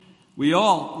We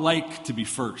all like to be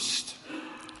first.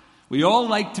 We all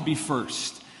like to be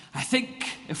first. I think,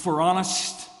 if we're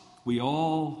honest, we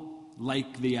all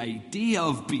like the idea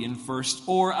of being first,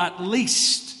 or at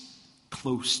least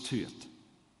close to it.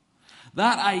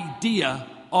 That idea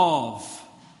of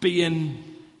being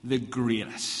the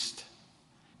greatest,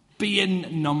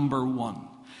 being number one.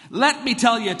 Let me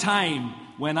tell you a time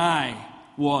when I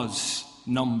was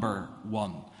number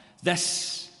one.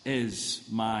 This is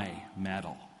my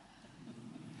medal.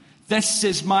 This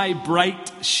is my bright,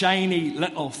 shiny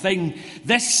little thing.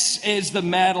 This is the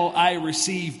medal I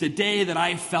received the day that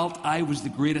I felt I was the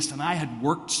greatest. And I had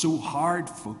worked so hard,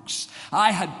 folks.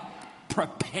 I had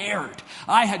prepared.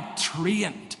 I had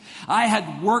trained. I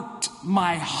had worked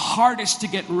my hardest to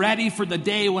get ready for the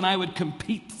day when I would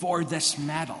compete for this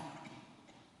medal.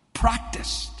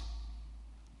 Practiced,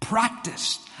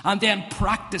 and then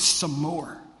practiced some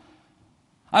more.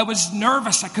 I was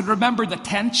nervous. I could remember the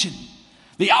tension,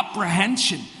 the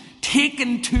apprehension,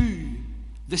 taken to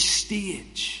the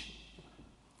stage.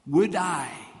 Would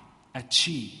I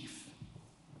achieve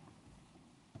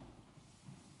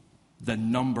the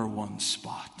number one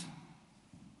spot?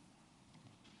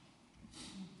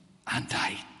 And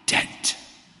I did.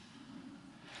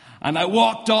 And I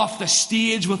walked off the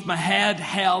stage with my head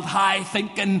held high,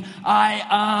 thinking, I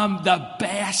am the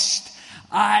best.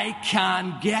 I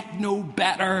can get no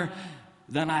better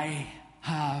than I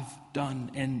have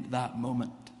done in that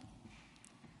moment.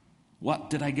 What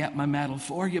did I get my medal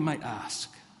for, you might ask?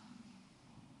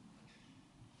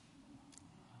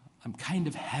 I'm kind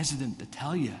of hesitant to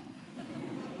tell you.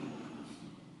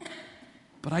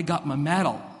 But I got my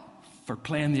medal for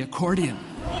playing the accordion.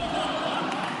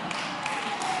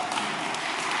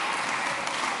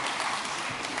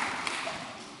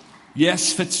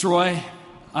 Yes, Fitzroy,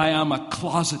 I am a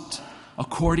closet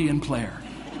accordion player.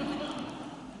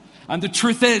 And the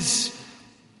truth is,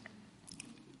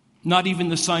 not even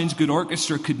the Sounds Good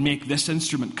Orchestra could make this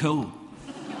instrument cool.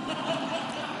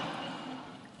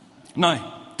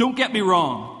 Now, don't get me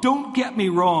wrong.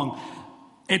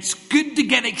 It's good to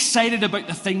get excited about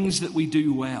the things that we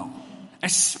do well,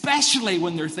 especially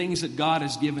when they're things that God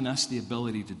has given us the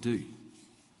ability to do.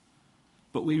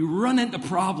 But we run into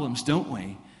problems, don't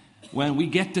we, when we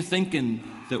get to thinking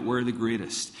that we're the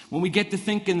greatest, when we get to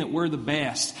thinking that we're the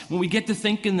best, when we get to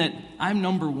thinking that I'm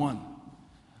number one.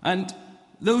 And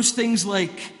those things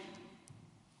like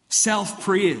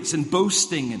self-praise and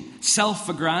boasting and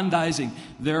self-aggrandizing,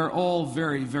 they're all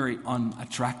very, very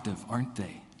unattractive, aren't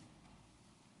they,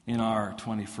 in our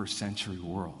 21st century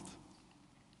world?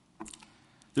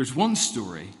 There's one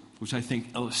story which I think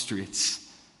illustrates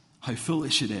how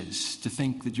foolish it is to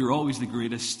think that you're always the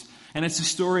greatest. And it's a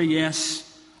story, yes,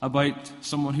 about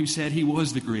someone who said he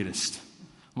was the greatest.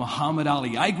 Muhammad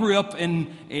Ali. I grew up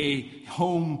in a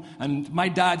home, and my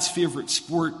dad's favorite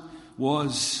sport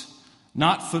was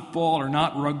not football or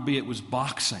not rugby, it was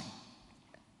boxing.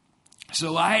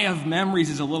 So I have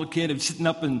memories as a little kid of sitting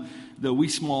up in the wee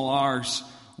small hours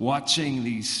watching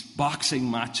these boxing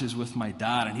matches with my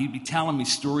dad, and he'd be telling me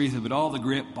stories about all the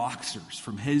great boxers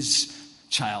from his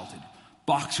childhood.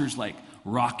 Boxers like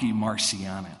Rocky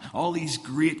Marciano, all these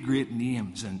great, great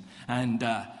names, and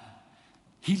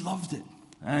he loved it.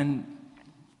 And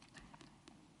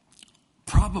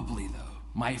probably, though,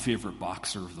 my favorite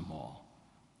boxer of them all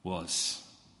was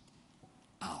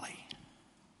Ali.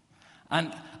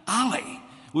 And Ali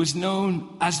was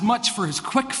known as much for his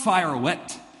quick-fire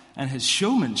wit and his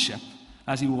showmanship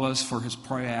as he was for his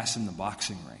prowess in the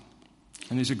boxing ring.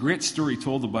 And there's a great story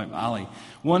told about Ali.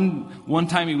 One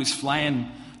time he was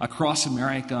flying across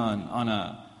America on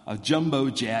a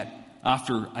jumbo jet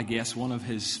after, I guess, one of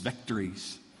his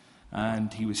victories.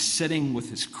 And he was sitting with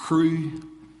his crew.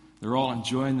 They're all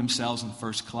enjoying themselves in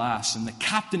first class. And the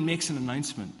captain makes an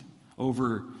announcement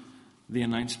over the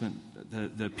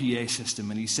PA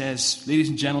system. And he says, "Ladies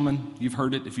and gentlemen, you've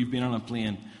heard it if you've been on a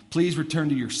plane. Please return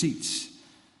to your seats.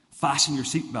 Fasten your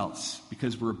seatbelts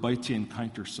because we're about to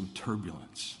encounter some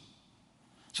turbulence."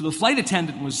 So the flight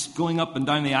attendant was going up and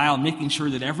down the aisle making sure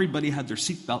that everybody had their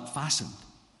seatbelt fastened.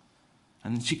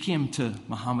 And then she came to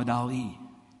Muhammad Ali.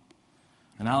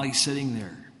 And Ali's sitting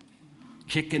there,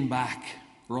 kicking back,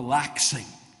 relaxing,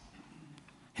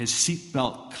 his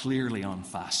seatbelt clearly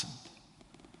unfastened.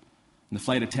 And the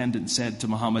flight attendant said to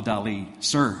Muhammad Ali,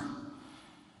 "Sir,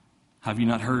 have you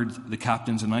not heard the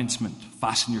captain's announcement?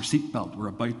 Fasten your seatbelt. We're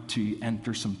about to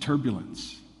enter some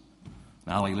turbulence."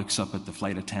 And Ali looks up at the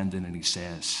flight attendant and he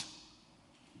says,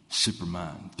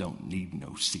 "Superman don't need no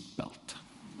seatbelt."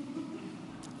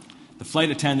 The flight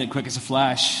attendant, quick as a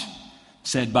flash,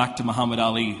 said back to Muhammad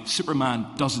Ali, "Superman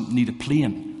doesn't need a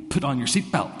plane. Put on your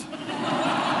seatbelt."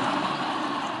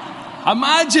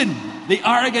 Imagine the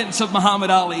arrogance of Muhammad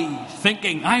Ali,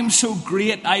 thinking, I'm so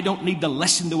great, I don't need to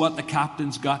listen to what the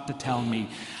captain's got to tell me.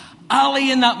 Ali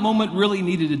in that moment really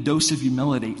needed a dose of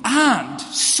humility. And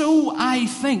so I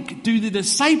think do the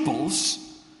disciples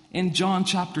in John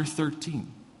chapter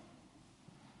 13.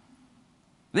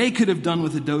 They could have done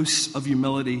with a dose of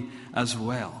humility as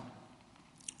well.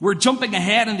 We're jumping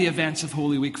ahead in the events of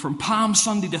Holy Week from Palm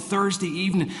Sunday to Thursday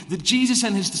evening, that Jesus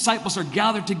and his disciples are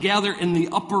gathered together in the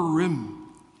upper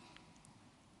room.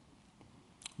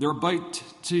 They're about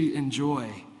to enjoy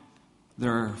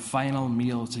their final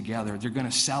meal together. They're going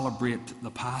to celebrate the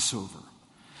Passover.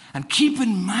 And keep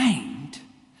in mind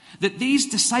that these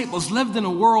disciples lived in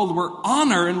a world where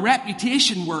honor and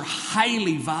reputation were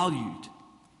highly valued.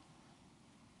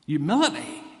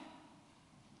 Humility,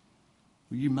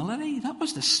 that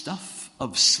was the stuff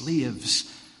of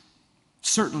slaves,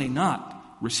 certainly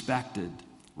not respected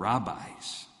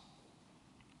rabbis.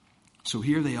 So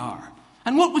here they are.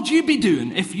 And what would you be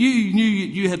doing if you knew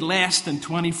you had less than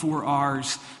 24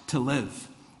 hours to live?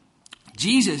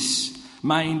 Jesus'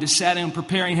 mind is set on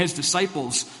preparing his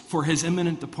disciples for his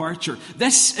imminent departure.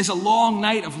 This is a long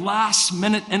night of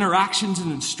last-minute interactions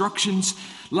and instructions,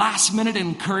 last-minute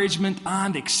encouragement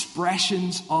and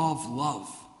expressions of love.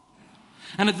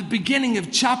 And at the beginning of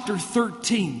chapter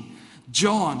 13,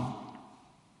 John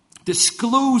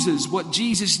discloses what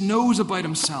Jesus knows about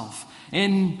himself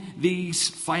in these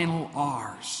final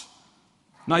hours.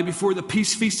 Now, before the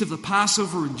peace feast of the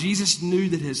Passover, Jesus knew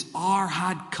that his hour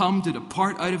had come to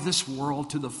depart out of this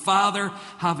world to the Father,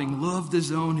 having loved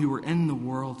his own who were in the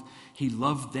world. He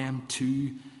loved them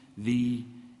to the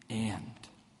end.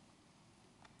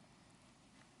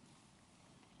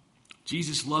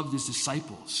 Jesus loved his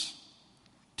disciples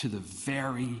to the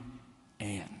very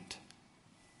end.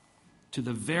 To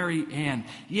the very end.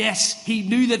 Yes, he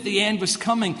knew that the end was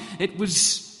coming. It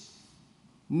was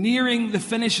nearing the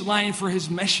finish line for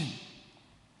his mission.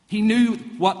 He knew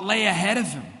what lay ahead of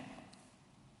him.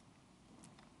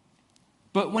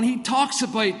 But when he talks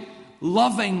about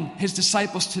loving his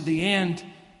disciples to the end,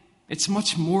 it's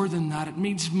much more than that. It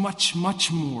means much,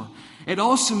 much more. It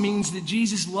also means that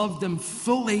Jesus loved them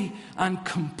fully and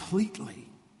completely,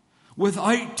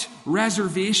 without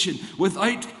reservation,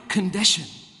 without condition.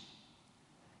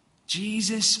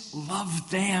 Jesus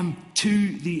loved them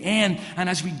to the end. And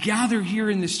as we gather here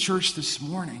in this church this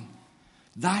morning,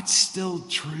 that's still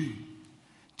true.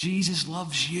 Jesus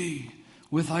loves you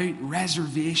without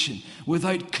reservation,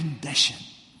 without condition.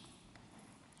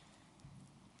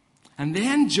 And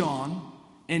then John,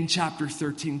 in chapter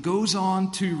 13, goes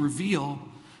on to reveal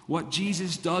what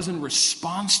Jesus does in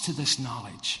response to this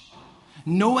knowledge.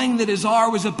 Knowing that his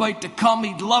hour was about to come,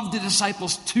 he'd love the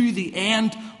disciples to the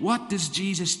end. What does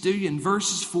Jesus do? In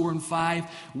verses 4 and 5,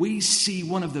 we see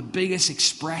one of the biggest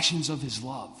expressions of his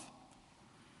love.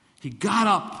 He got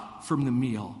up from the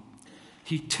meal.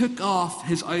 He took off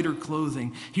his outer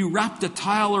clothing. He wrapped a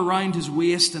towel around his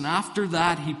waist, and after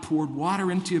that he poured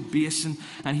water into a basin,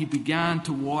 and he began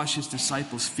to wash his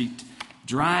disciples' feet,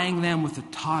 drying them with a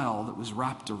towel that was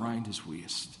wrapped around his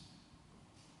waist.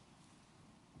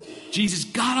 Jesus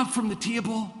got up from the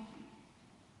table,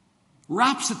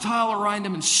 wraps the towel around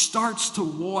him, and starts to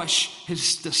wash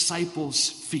his disciples'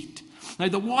 feet. Now,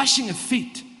 the washing of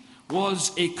feet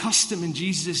was a custom in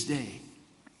Jesus' day.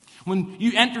 When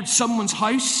you entered someone's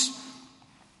house,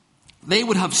 they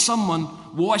would have someone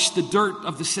wash the dirt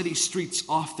of the city streets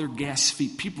off their guests'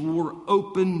 feet. People wore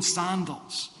open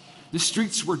sandals. The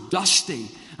streets were dusty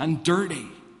and dirty.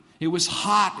 It was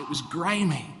hot. It was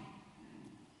grimy.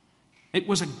 It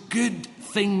was a good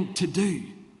thing to do.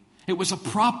 It was a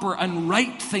proper and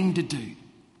right thing to do.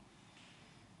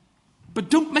 But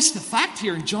don't miss the fact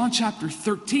here in John chapter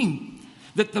 13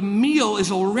 that the meal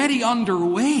is already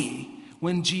underway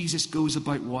when Jesus goes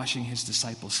about washing his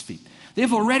disciples' feet.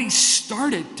 They've already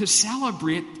started to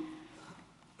celebrate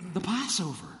the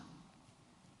Passover.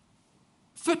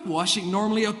 Foot washing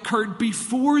normally occurred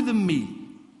before the meal,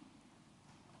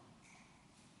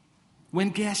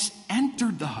 when guests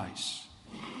entered the house.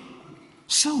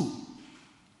 So,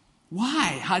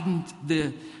 why hadn't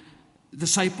the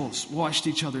disciples washed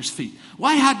each other's feet?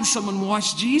 Why hadn't someone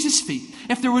washed Jesus' feet?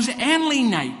 If there was any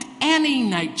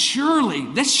night, surely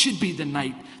this should be the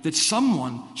night that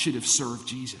someone should have served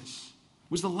Jesus.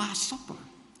 It was the Last Supper.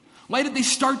 Why did they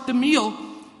start the meal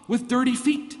with dirty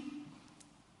feet?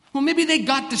 Well, maybe they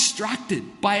got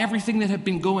distracted by everything that had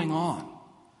been going on.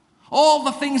 All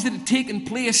the things that had taken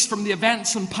place from the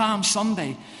events on Palm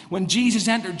Sunday, when Jesus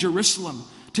entered Jerusalem,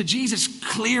 to Jesus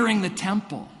clearing the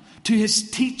temple, to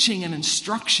his teaching and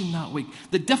instruction that week,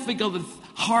 the difficult and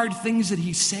hard things that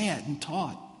he said and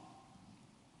taught.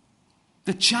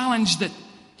 the challenge that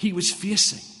he was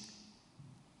facing,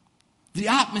 the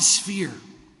atmosphere,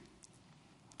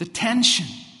 the tension,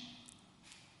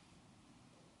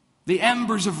 the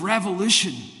embers of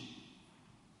revolution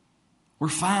were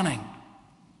fanning.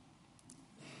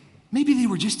 Maybe they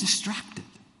were just distracted.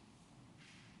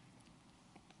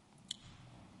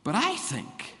 But I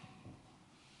think,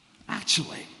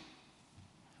 actually,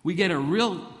 we get a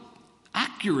real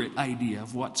accurate idea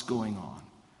of what's going on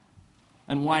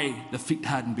and why the feet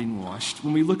hadn't been washed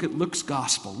when we look at Luke's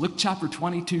gospel, Luke chapter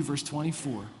 22, verse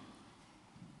 24.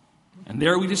 And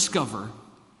there we discover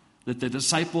that the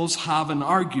disciples have an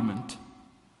argument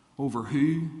over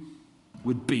who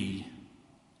would be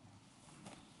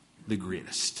the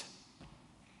greatest.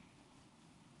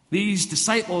 These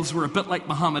disciples were a bit like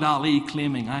Muhammad Ali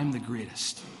claiming, I'm the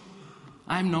greatest.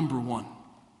 I'm number one.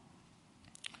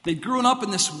 They'd grown up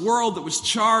in this world that was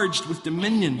charged with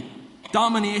dominion,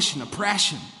 domination,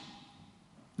 oppression.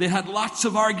 They had lots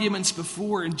of arguments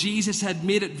before, and Jesus had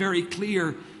made it very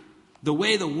clear the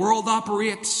way the world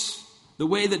operates, the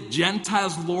way that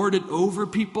Gentiles lord it over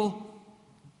people,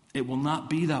 it will not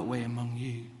be that way among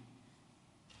you.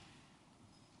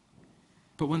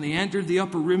 But when they entered the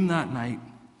upper room that night,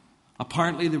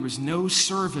 apparently there was no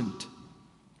servant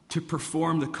to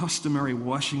perform the customary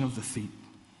washing of the feet.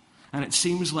 And it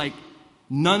seems like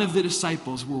none of the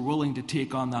disciples were willing to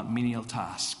take on that menial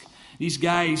task. These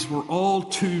guys were all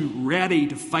too ready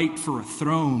to fight for a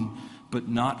throne, but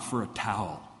not for a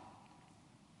towel.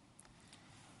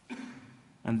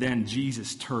 And then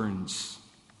Jesus turns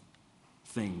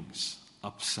things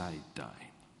upside down.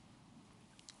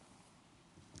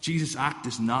 Jesus' act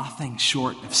is nothing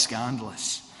short of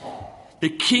scandalous. The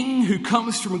king who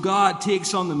comes from God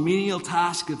takes on the menial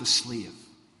task of a slave.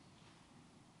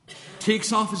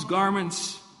 Takes off his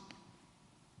garments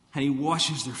and he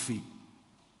washes their feet.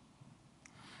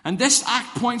 And this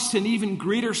act points to an even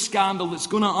greater scandal that's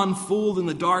going to unfold in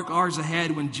the dark hours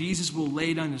ahead when Jesus will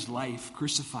lay down his life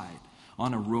crucified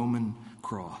on a Roman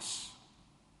cross.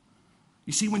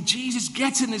 You see, when Jesus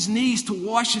gets on his knees to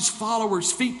wash his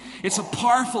followers' feet, it's a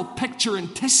powerful picture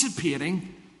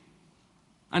anticipating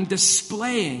and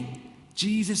displaying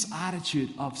Jesus' attitude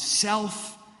of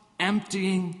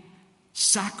self-emptying,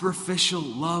 sacrificial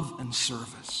love and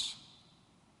service.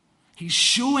 He's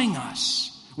showing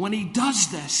us, when he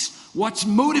does this, what's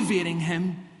motivating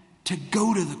him to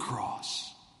go to the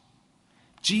cross.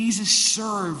 Jesus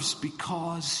serves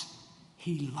because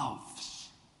he loves.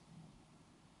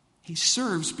 He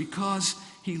serves because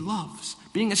he loves.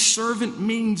 Being a servant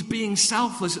means being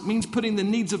selfless. It means putting the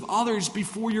needs of others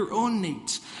before your own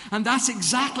needs. And that's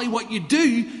exactly what you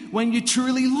do when you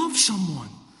truly love someone.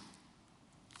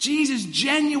 Jesus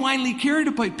genuinely cared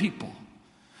about people.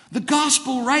 The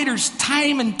gospel writers,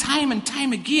 time and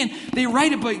time again, they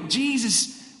write about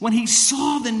Jesus when he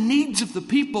saw the needs of the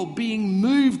people being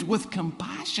moved with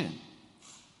compassion.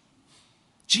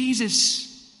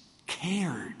 Jesus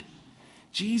cared.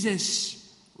 Jesus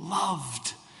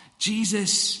loved.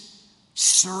 Jesus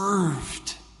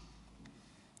served.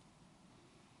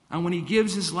 And when he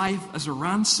gives his life as a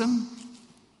ransom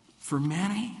for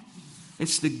many,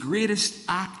 it's the greatest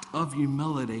act of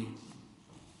humility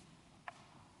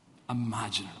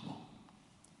imaginable.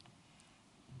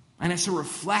 And it's a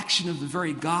reflection of the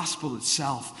very gospel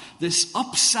itself. This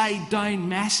upside down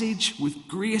message with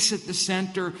grace at the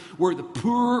center, where the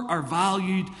poor are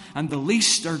valued and the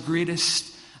least are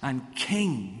greatest, and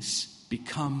kings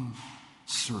become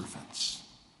servants.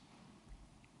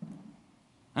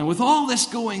 And with all this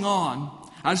going on,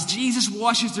 as Jesus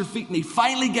washes their feet and he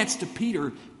finally gets to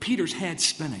Peter, Peter's head's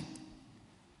spinning.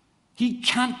 He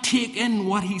can't take in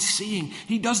what he's seeing.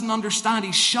 He doesn't understand.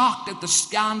 He's shocked at the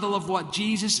scandal of what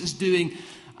Jesus is doing.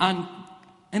 And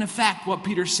in effect, what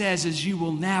Peter says is, you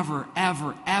will never,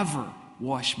 ever, ever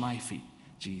wash my feet,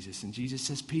 Jesus. And Jesus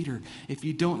says, Peter, if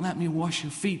you don't let me wash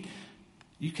your feet,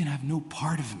 you can have no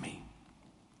part of me.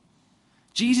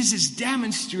 Jesus is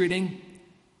demonstrating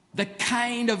the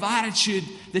kind of attitude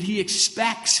that he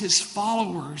expects his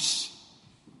followers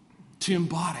to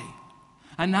embody.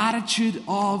 An attitude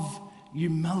of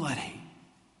humility.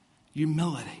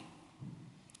 Humility.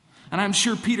 And I'm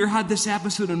sure Peter had this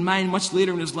episode in mind much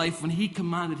later in his life when he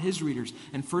commanded his readers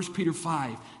in 1 Peter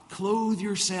 5, clothe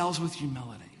yourselves with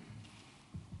humility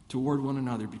toward one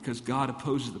another, because God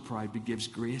opposes the proud but gives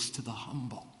grace to the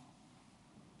humble.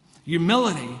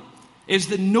 Humility is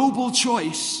the noble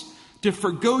choice to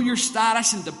forgo your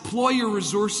status and deploy your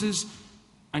resources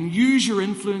and use your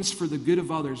influence for the good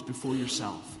of others before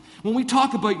yourself. When we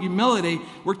talk about humility,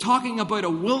 we're talking about a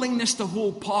willingness to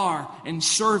hold power in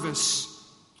service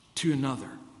to another.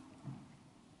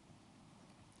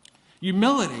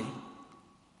 Humility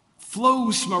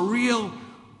flows from a real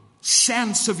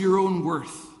sense of your own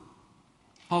worth,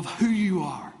 of who you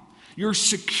are, your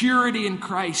security in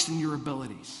Christ and your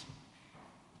abilities.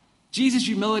 Jesus'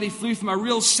 humility flew from a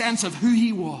real sense of who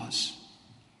he was.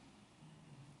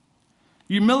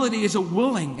 Humility is a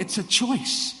willing, it's a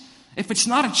choice. If it's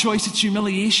not a choice, it's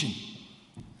humiliation.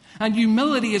 And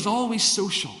humility is always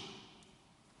social.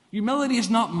 Humility is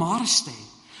not modesty.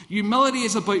 Humility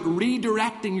is about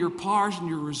redirecting your powers and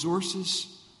your resources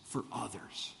for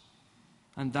others.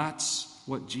 And that's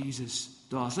what Jesus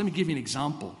does. Let me give you an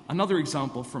example. Another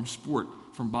example from sport,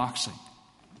 from boxing.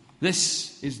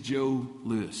 This is Joe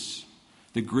Louis,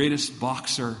 the greatest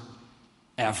boxer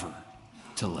ever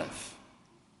to live.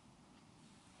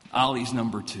 Ali's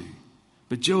number 2.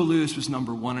 But Joe Louis was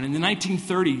number 1. And in the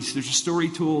 1930s, there's a story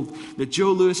told that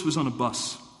Joe Louis was on a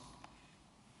bus.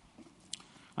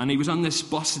 And he was on this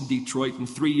bus in Detroit, and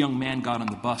 3 young men got on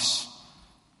the bus.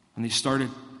 And they started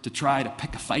to try to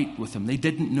pick a fight with him. They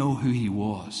didn't know who he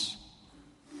was.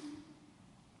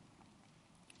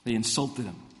 They insulted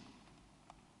him.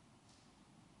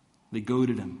 They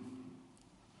goaded him.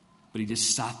 But he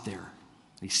just sat there.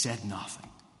 He said nothing.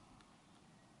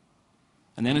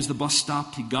 And then as the bus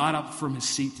stopped, he got up from his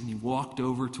seat and he walked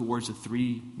over towards the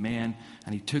 3 men,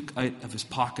 and he took out of his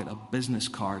pocket a business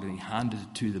card and he handed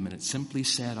it to them, and it simply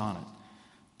said on it,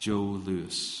 Joe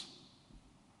Louis,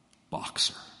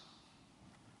 boxer.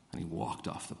 And he walked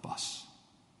off the bus.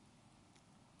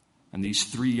 And these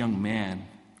 3 young men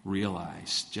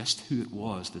realized just who it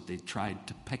was that they tried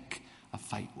to pick a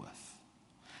fight with.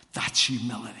 That's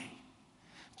humility.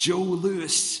 Joe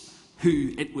Louis,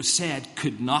 who it was said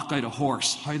could knock out a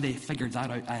horse. How they figured that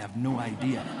out, I have no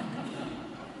idea.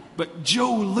 But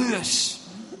Joe Louis,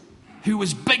 who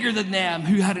was bigger than them,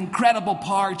 who had incredible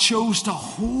power, chose to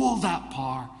hold that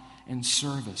power in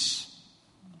service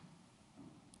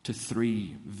to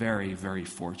 3 very, very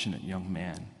fortunate young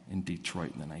men in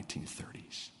Detroit in the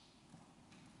 1930s.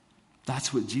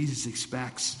 That's what Jesus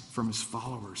expects from his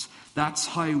followers. That's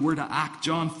how we're to act.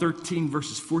 John 13,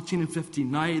 verses 14 and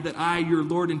 15. Now that I, your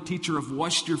Lord and teacher, have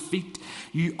washed your feet,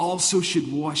 you also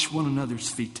should wash one another's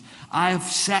feet. I have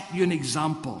set you an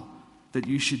example that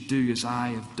you should do as I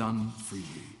have done for you.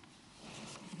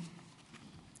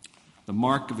 The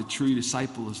mark of a true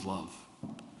disciple is love.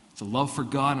 It's a love for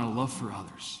God and a love for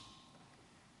others.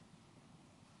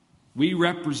 We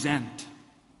represent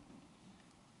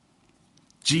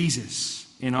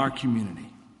Jesus in our community,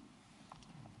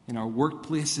 in our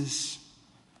workplaces,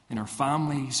 in our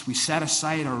families. We set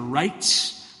aside our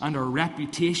rights and our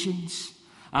reputations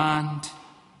and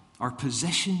our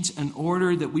positions in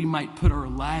order that we might put our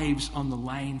lives on the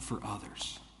line for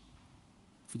others,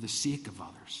 for the sake of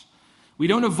others. We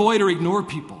don't avoid or ignore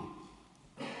people.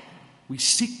 We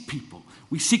seek people.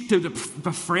 We seek to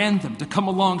befriend them, to come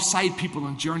alongside people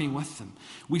and journey with them.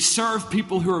 We serve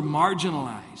people who are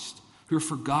marginalized, who are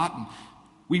forgotten.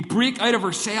 We break out of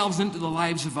ourselves into the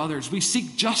lives of others. We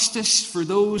seek justice for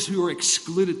those who are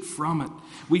excluded from it.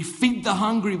 We feed the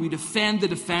hungry. We defend the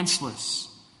defenseless.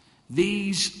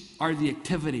 These are the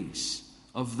activities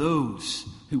of those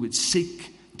who would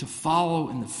seek to follow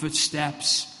in the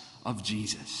footsteps of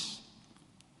Jesus.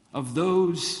 Of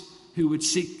those who would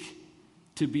seek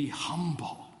to be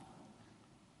humble,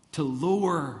 to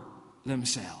lower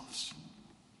themselves,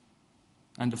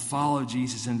 and to follow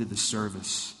Jesus into the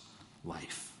service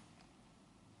life,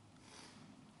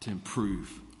 to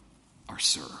improve or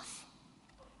serve.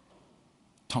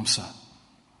 Tomsa.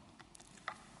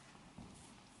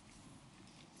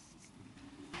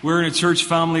 We're in a church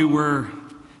family where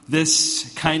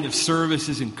this kind of service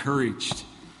is encouraged.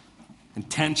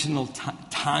 Intentional,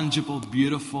 tangible,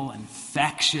 beautiful,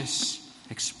 infectious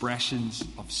expressions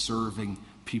of serving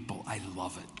people. I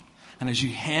love it. And as you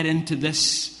head into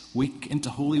this week, into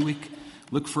Holy Week,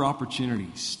 look for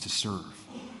opportunities to serve.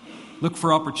 Look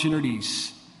for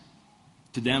opportunities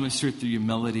to demonstrate the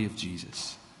humility of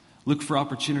Jesus. Look for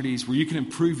opportunities where you can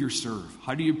improve your serve.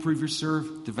 How do you improve your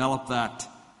serve? Develop that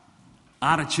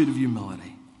attitude of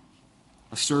humility.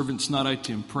 A servant's not out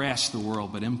to impress the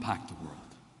world, but impact the world.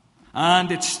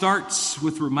 And it starts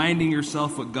with reminding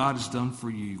yourself what God has done for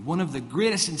you. One of the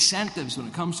greatest incentives when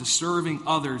it comes to serving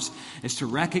others is to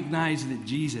recognize that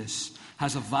Jesus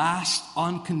has a vast,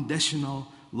 unconditional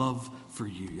love for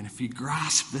you. And if you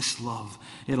grasp this love,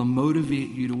 it'll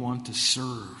motivate you to want to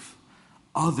serve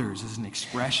others as an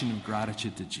expression of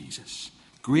gratitude to Jesus.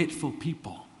 Grateful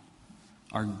people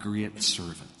are great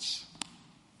servants.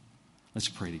 Let's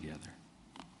pray together.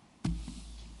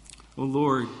 Oh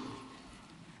Lord,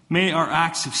 may our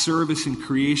acts of service in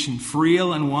creation,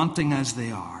 frail and wanting as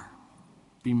they are,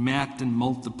 be met and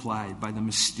multiplied by the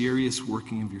mysterious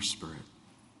working of your Spirit,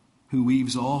 who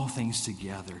weaves all things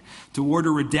together toward a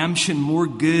redemption more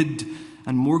good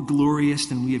and more glorious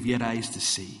than we have yet eyes to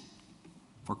see,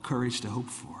 for courage to hope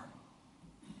for.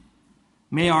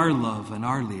 May our love and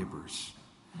our labors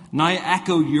now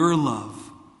echo your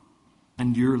love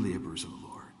and your labors, O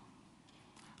Lord.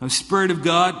 Now, Spirit of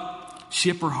God,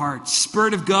 shape our hearts.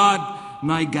 Spirit of God,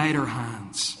 now guide our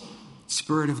hands.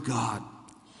 Spirit of God,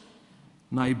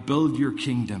 now build your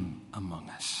kingdom among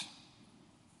us.